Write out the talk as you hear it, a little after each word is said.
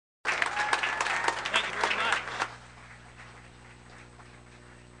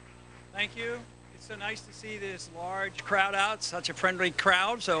Thank you. It's so nice to see this large crowd out, such a friendly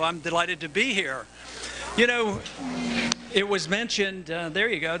crowd, so I'm delighted to be here. You know, it was mentioned, there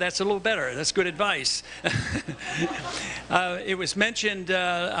you go, that's a little better, that's good advice. It was mentioned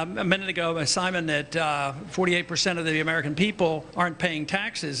a minute ago by Simon that 48% of the American people aren't paying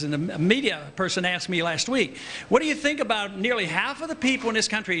taxes, and a media person asked me last week, what do you think about nearly half of the people in this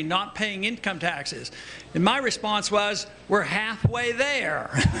country not paying income taxes? And my response was, we're halfway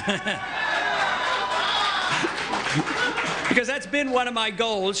there. Because that's been one of my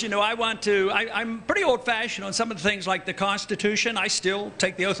goals. You know, I'm pretty old-fashioned on some of the things like the Constitution. I still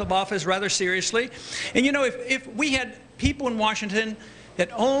take the oath of office rather seriously. And you know, if we had people in Washington that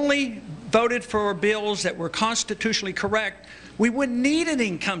only voted for bills that were constitutionally correct, we wouldn't need an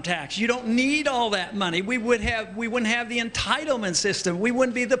income tax. You don't need all that money. We wouldn't have the entitlement system. We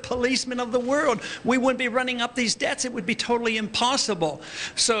wouldn't be the policemen of the world. We wouldn't be running up these debts. It would be totally impossible.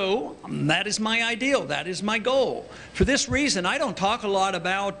 So that is my ideal. That is my goal. For this reason, I don't talk a lot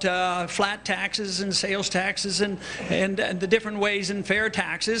about flat taxes and sales taxes and the different ways in fair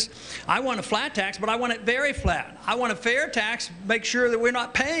taxes. I want a flat tax, but I want it very flat. I want a fair tax, make sure that we're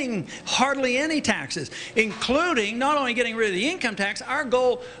not paying hardly any taxes, including not only getting rid of the income tax. Our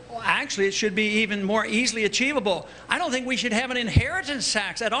goal, actually, it should be even more easily achievable. I don't think we should have an inheritance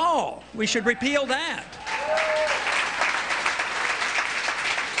tax at all. We should repeal that.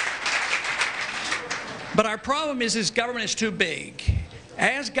 But our problem is government is too big.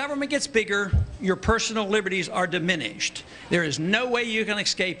 As government gets bigger, your personal liberties are diminished. There is no way you can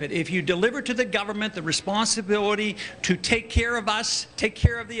escape it. If you deliver to the government the responsibility to take care of us, take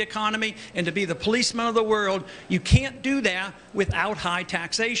care of the economy, and to be the policeman of the world, you can't do that without high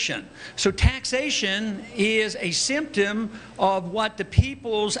taxation. So taxation is a symptom of what the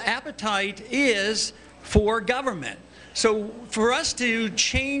people's appetite is for government. So for us to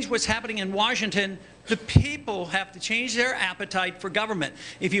change what's happening in Washington, the people have to change their appetite for government.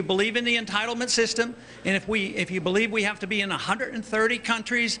 If you believe in the entitlement system, and if you believe we have to be in 130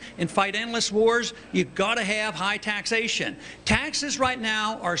 countries and fight endless wars, you've got to have high taxation. Taxes right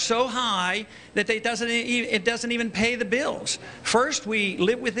now are so high that it doesn't even pay the bills. First, we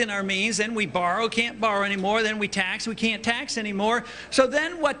live within our means, then we borrow, can't borrow anymore, then we tax, we can't tax anymore. So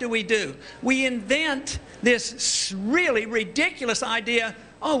then what do? We invent this really ridiculous idea,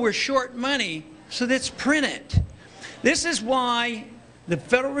 oh, we're short money, so let's print it. This is why the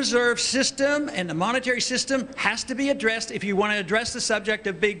Federal Reserve System and the monetary system has to be addressed if you want to address the subject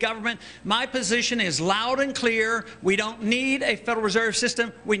of big government. My position is loud and clear. We don't need a Federal Reserve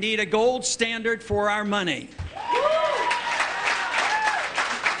System. We need a gold standard for our money.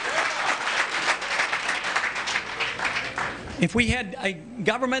 If we had a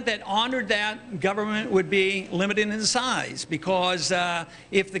government that honored that, government would be limited in size, because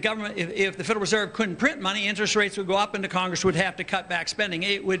if the Federal Reserve couldn't print money, interest rates would go up and the Congress would have to cut back spending.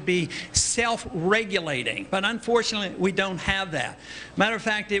 It would be self-regulating. But unfortunately, we don't have that. Matter of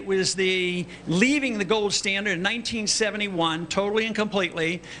fact, it was the leaving the gold standard in 1971, totally and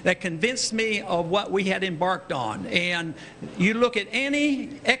completely, that convinced me of what we had embarked on. And you look at any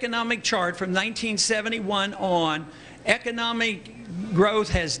economic chart from 1971 on, economic growth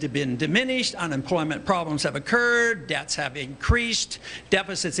has been diminished, unemployment problems have occurred, debts have increased,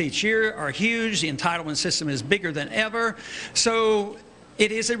 deficits each year are huge, the entitlement system is bigger than ever. So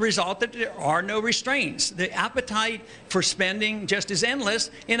it is a result that there are no restraints. The appetite for spending just is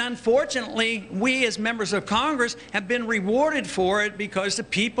endless, and unfortunately, we as members of Congress have been rewarded for it because the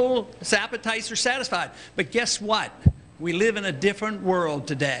people's appetites are satisfied. But guess what? We live in a different world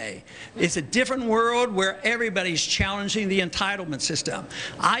today. It's a different world where everybody's challenging the entitlement system.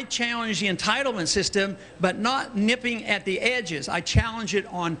 I challenge the entitlement system, but not nipping at the edges. I challenge it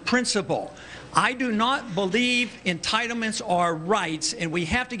on principle. I do not believe entitlements are rights, and we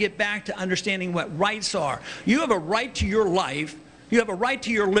have to get back to understanding what rights are. You have a right to your life. You have a right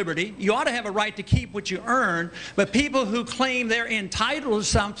to your liberty. You ought to have a right to keep what you earn. But people who claim they're entitled to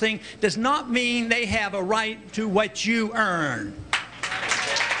something does not mean they have a right to what you earn.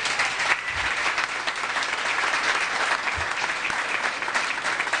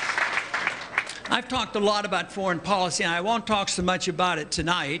 I've talked a lot about foreign policy, and I won't talk so much about it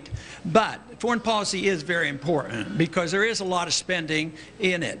tonight, but foreign policy is very important because there is a lot of spending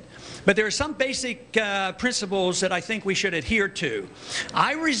in it. But there are some basic principles that I think we should adhere to.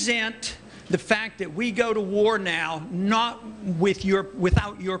 I resent the fact that we go to war now not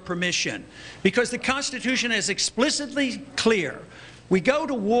without your permission, because the Constitution is explicitly clear. We go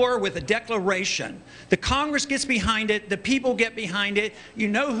to war with a declaration. The Congress gets behind it. The people get behind it. You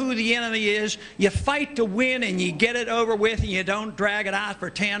know who the enemy is. You fight to win, and you get it over with, and you don't drag it out for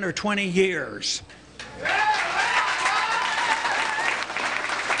 10 or 20 years.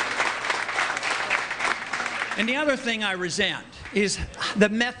 And the other thing I resent is the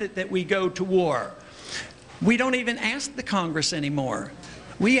method that we go to war. We don't even ask the Congress anymore.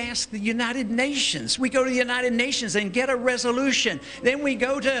 We ask the United Nations. We go to the United Nations and get a resolution. Then we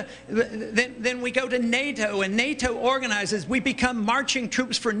go to NATO, and NATO organizes. We become marching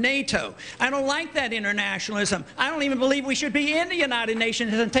troops for NATO. I don't like that internationalism. I don't even believe we should be in the United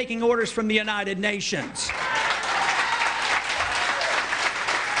Nations and taking orders from the United Nations.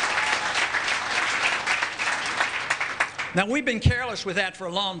 Now, we've been careless with that for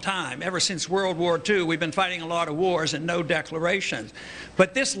a long time. Ever since World War II, we've been fighting a lot of wars and no declarations.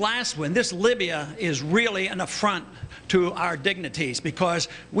 But this last one, this Libya, is really an affront to our dignities, because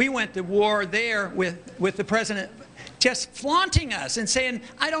we went to war there with the president just flaunting us and saying,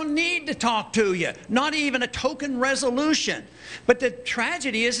 I don't need to talk to you, not even a token resolution. But the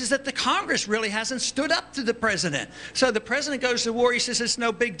tragedy is that the Congress really hasn't stood up to the president. So the president goes to war. He says, it's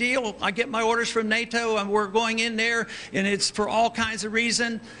no big deal. I get my orders from NATO, and we're going in there, and it's for all kinds of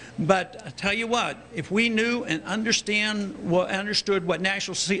reasons. But I tell you what, if we knew and understood what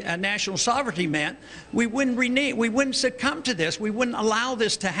national sovereignty meant, we wouldn't succumb to this. We wouldn't allow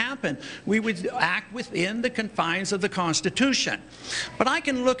this to happen. We would act within the confines of the Constitution. But I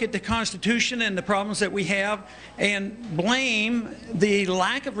can look at the Constitution and the problems that we have and blame the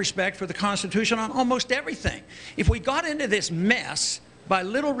lack of respect for the Constitution on almost everything. If we got into this mess by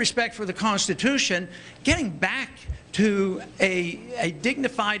little respect for the Constitution, getting back to a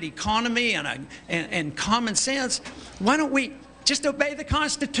dignified economy and common sense, why don't we just obey the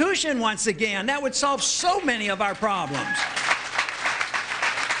Constitution once again? That would solve so many of our problems.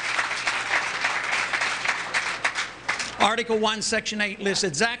 Article 1, Section 8 lists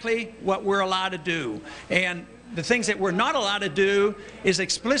exactly what we're allowed to do. And the things that we're not allowed to do is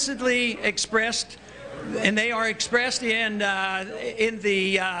explicitly expressed, and they are expressed in the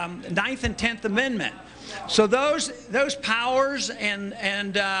 9th and 10th Amendment. So those powers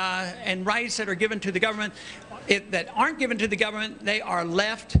and rights that are given to the government, that aren't given to the government, they are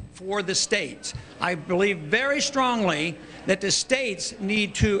left for the states. I believe very strongly that the states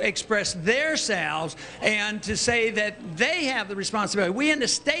need to express themselves and to say that they have the responsibility. We in the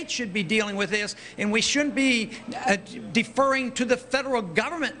states should be dealing with this, and we shouldn't be deferring to the federal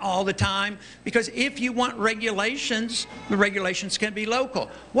government all the time, because if you want regulations, the regulations can be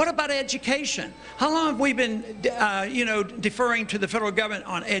local. What about education? How long have we been deferring to the federal government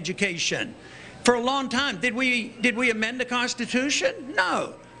on education? For a long time. Did we amend the Constitution?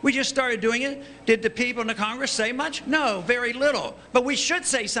 No. We just started doing it. Did the people in the Congress say much? No, very little. But we should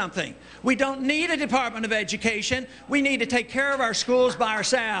say something. We don't need a Department of Education. We need to take care of our schools by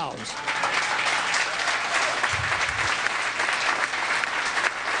ourselves.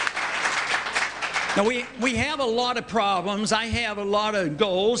 Now, we have a lot of problems. I have a lot of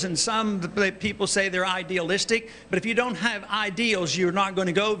goals, and some people say they're idealistic. But if you don't have ideals, you're not going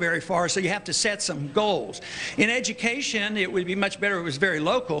to go very far, so you have to set some goals. In education, it would be much better if it was very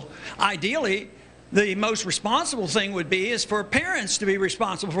local. Ideally, the most responsible thing would be is for parents to be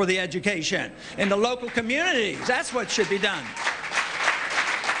responsible for the education in the local communities. That's what should be done.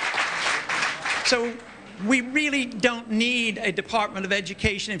 So we really don't need a Department of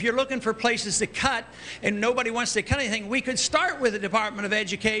Education. If you're looking for places to cut and nobody wants to cut anything, we could start with the Department of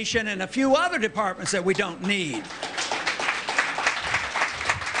Education and a few other departments that we don't need.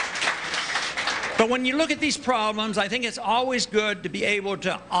 But when you look at these problems, I think it's always good to be able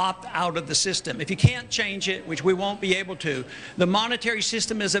to opt out of the system. If you can't change it, which we won't be able to, the monetary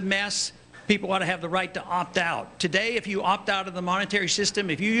system is a mess. People ought to have the right to opt out. Today, if you opt out of the monetary system,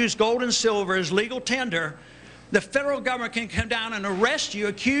 if you use gold and silver as legal tender, the federal government can come down and arrest you,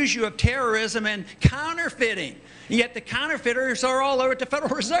 accuse you of terrorism and counterfeiting. Yet the counterfeiters are all over at the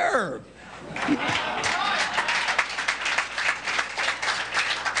Federal Reserve.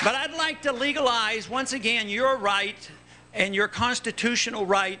 But I'd like to legalize, once again, your right and your constitutional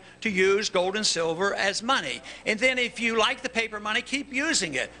right to use gold and silver as money. And then if you like the paper money, keep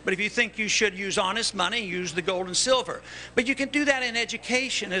using it. But if you think you should use honest money, use the gold and silver. But you can do that in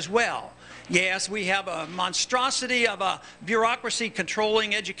education as well. Yes, we have a monstrosity of a bureaucracy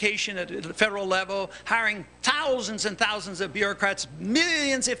controlling education at the federal level, hiring thousands and thousands of bureaucrats,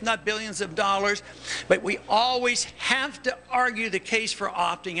 millions if not billions of dollars. But we always have to argue the case for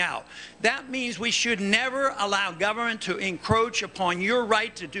opting out. That means we should never allow government to encroach upon your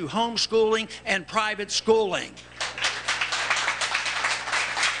right to do homeschooling and private schooling.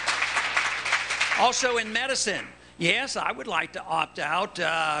 Also in medicine. Yes, I would like to opt out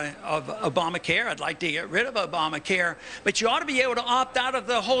of Obamacare. I'd like to get rid of Obamacare. But you ought to be able to opt out of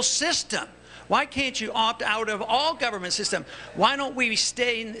the whole system. Why can't you opt out of all government system? Why don't we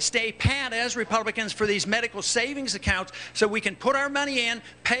stay pat as Republicans for these medical savings accounts so we can put our money in,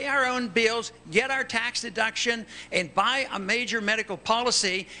 pay our own bills, get our tax deduction, and buy a major medical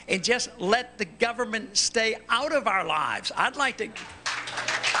policy and just let the government stay out of our lives? I'd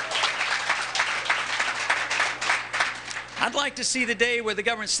like to see the day where the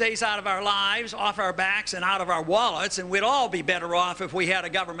government stays out of our lives, off our backs, and out of our wallets, and we'd all be better off if we had a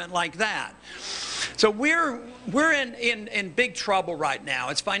government like that. So we're in big trouble right now.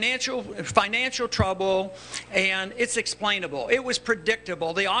 It's financial trouble, and it's explainable. It was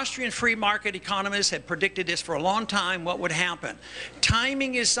predictable. The Austrian free market economists had predicted this for a long time, what would happen.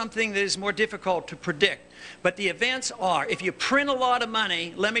 Timing is something that is more difficult to predict. But the events are, if you print a lot of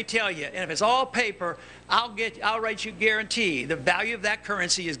money, let me tell you, and if it's all paper, I'll write you a guarantee the value of that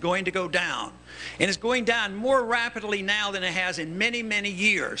currency is going to go down. And it's going down more rapidly now than it has in many, many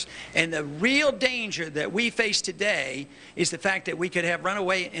years. And the real danger that we face today is the fact that we could have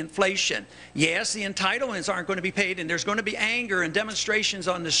runaway inflation. Yes, the entitlements aren't going to be paid, and there's going to be anger and demonstrations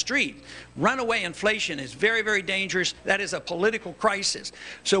on the street. Runaway inflation is very, very dangerous. That is a political crisis.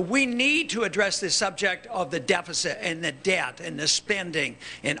 So we need to address this subject of the deficit and the debt and the spending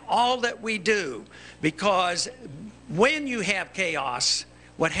and all that we do, because when you have chaos,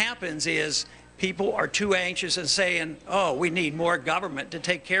 what happens is people are too anxious and saying, oh, we need more government to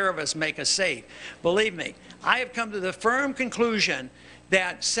take care of us, make us safe. Believe me, I have come to the firm conclusion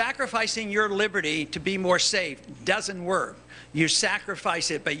that sacrificing your liberty to be more safe doesn't work. You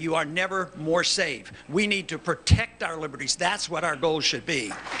sacrifice it, but you are never more safe. We need to protect our liberties. That's what our goal should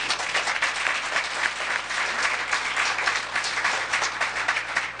be.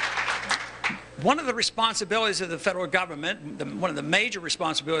 One of the responsibilities of the federal government, one of the major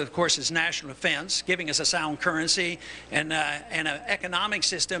responsibilities, of course, is national defense, giving us a sound currency and an economic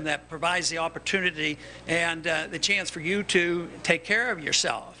system that provides the opportunity and the chance for you to take care of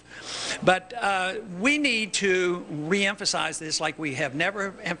yourself. But we need to re-emphasize this like we have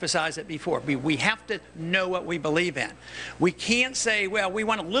never emphasized it before. We have to know what we believe in. We can't say, well, we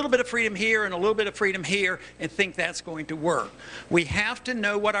want a little bit of freedom here and a little bit of freedom here and think that's going to work. We have to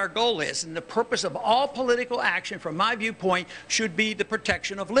know what our goal is, and the purpose of all political action, from my viewpoint, should be the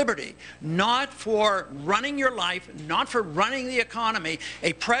protection of liberty, not for running your life, not for running the economy.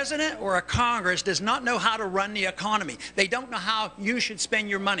 A president or a Congress does not know how to run the economy. They don't know how you should spend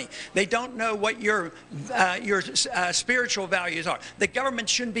your money. They don't know what your spiritual values are. The government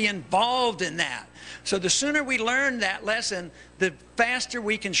shouldn't be involved in that. So the sooner we learn that lesson, the faster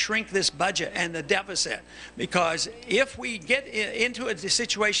we can shrink this budget and the deficit. Because if we get into a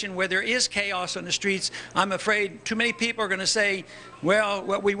situation where there is chaos on the streets, I'm afraid too many people are going to say, well,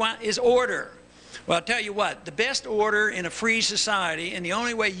 what we want is order. Well, I'll tell you what, the best order in a free society, and the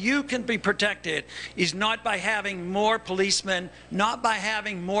only way you can be protected, is not by having more policemen, not by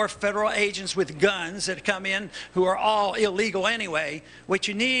having more federal agents with guns that come in who are all illegal anyway. What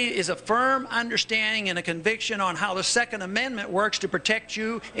you need is a firm understanding and a conviction on how the Second Amendment works to protect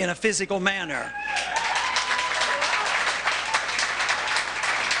you in a physical manner.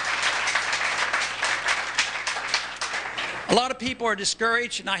 A lot of people are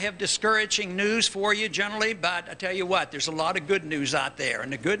discouraged, and I have discouraging news for you generally, but I tell you what, there's a lot of good news out there.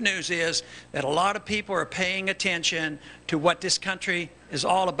 And the good news is that a lot of people are paying attention to what this country is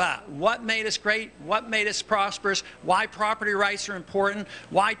all about. What made us great, what made us prosperous, why property rights are important,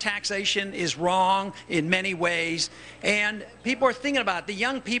 why taxation is wrong in many ways. And people are thinking about it. The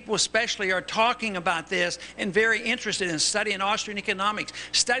young people especially are talking about this and very interested in studying Austrian economics,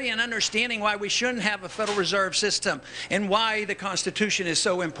 studying and understanding why we shouldn't have a Federal Reserve System and why the Constitution is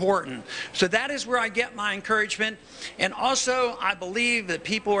so important. So that is where I get my encouragement. And also, I believe that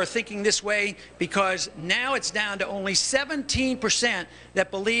people are thinking this way because now it's down to only 17%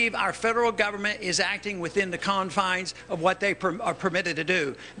 that believe our federal government is acting within the confines of what they are permitted to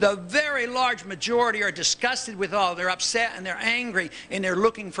do. The very large majority are disgusted with all. They're upset and they're angry and they're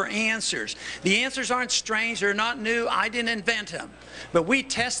looking for answers. The answers aren't strange. They're not new. I didn't invent them. But we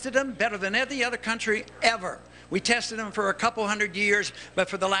tested them better than any other country ever. We tested them for a couple hundred years, but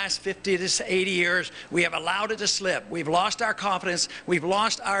for the last 50 to 80 years, we have allowed it to slip. We've lost our confidence. We've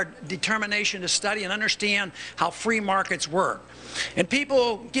lost our determination to study and understand how free markets work. And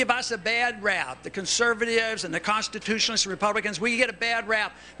people give us a bad rap. The conservatives and the constitutionalists and Republicans, we get a bad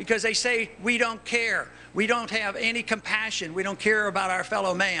rap because they say we don't care. We don't have any compassion. We don't care about our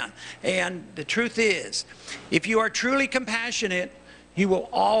fellow man. And the truth is, if you are truly compassionate, you will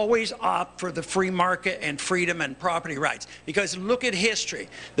always opt for the free market and freedom and property rights. Because look at history.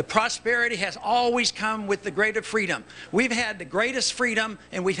 The prosperity has always come with the greater freedom. We've had the greatest freedom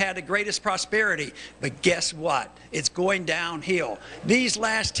and we've had the greatest prosperity. But guess what? It's going downhill. These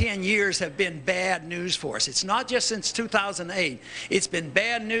last 10 years have been bad news for us. It's not just since 2008. It's been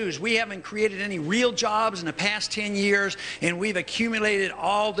bad news. We haven't created any real jobs in the past 10 years, and we've accumulated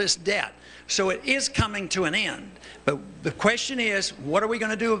all this debt. So it is coming to an end. But the question is, what are we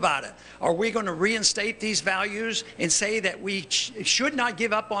going to do about it? Are we going to reinstate these values and say that we should not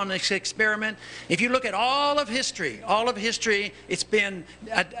give up on this experiment? If you look at all of history, it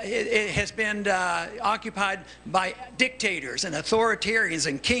has been occupied by dictators and authoritarians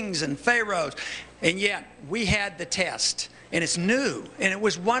and kings and pharaohs. And yet we had the test, and it's new, and it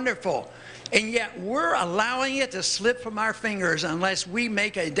was wonderful. And yet we're allowing it to slip from our fingers unless we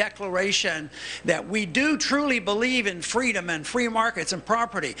make a declaration that we do truly believe in freedom and free markets and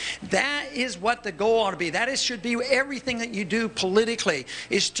property. That is what the goal ought to be. Should be everything that you do politically,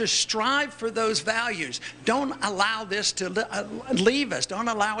 is to strive for those values. Don't allow this to leave us. Don't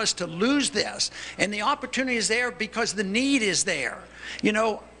allow us to lose this. And the opportunity is there because the need is there. You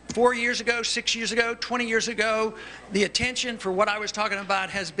know, 4 years ago, 6 years ago, 20 years ago, the attention for what I was talking about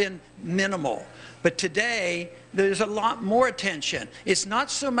has been minimal. But today, there's a lot more attention. It's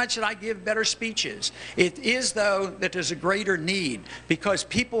not so much that I give better speeches. It is, though, that there's a greater need because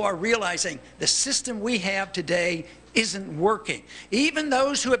people are realizing the system we have today isn't working. Even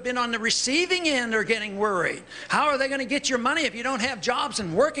those who have been on the receiving end are getting worried. How are they going to get your money if you don't have jobs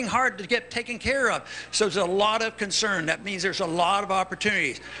and working hard to get taken care of? So there's a lot of concern. That means there's a lot of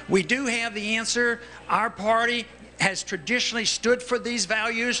opportunities. We do have the answer. Our party has traditionally stood for these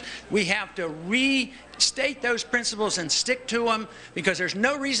values. We have to restate those principles and stick to them because there's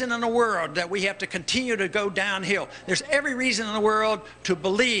no reason in the world that we have to continue to go downhill. There's every reason in the world to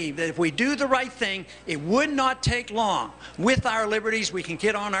believe that if we do the right thing, it would not take long. With our liberties, we can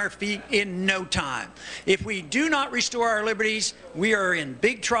get on our feet in no time. If we do not restore our liberties, we are in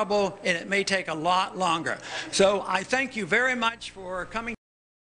big trouble, and it may take a lot longer. So I thank you very much for coming.